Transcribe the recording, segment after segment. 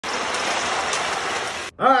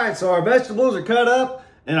All right, so our vegetables are cut up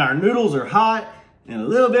and our noodles are hot and a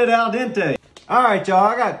little bit al dente. All right, y'all,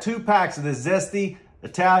 I got 2 packs of this zesty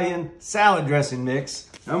Italian salad dressing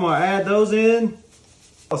mix. I'm gonna add those in.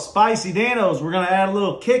 Spicy Danos, we're gonna add a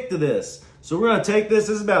little kick to this. So we're gonna take this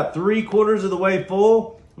is about 3/4 of the way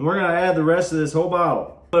full, and we're gonna add the rest of this whole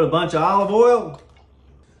bottle. Put a bunch of olive oil.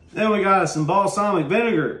 Then we got some balsamic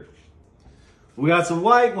vinegar. We got some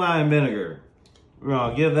white wine vinegar. We're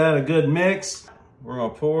gonna give that a good mix. We're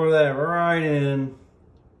gonna pour that right in.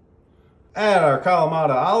 Add our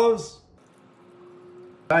Kalamata olives,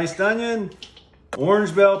 diced onion,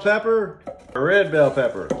 orange bell pepper, red bell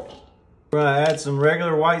pepper. We're gonna add some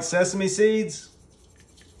regular white sesame seeds.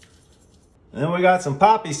 And then we got some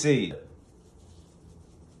poppy seed.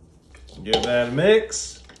 Give that a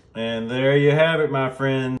mix. And there you have it, my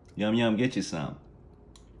friend. Yum, yum, get you some.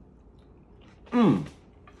 Mmm.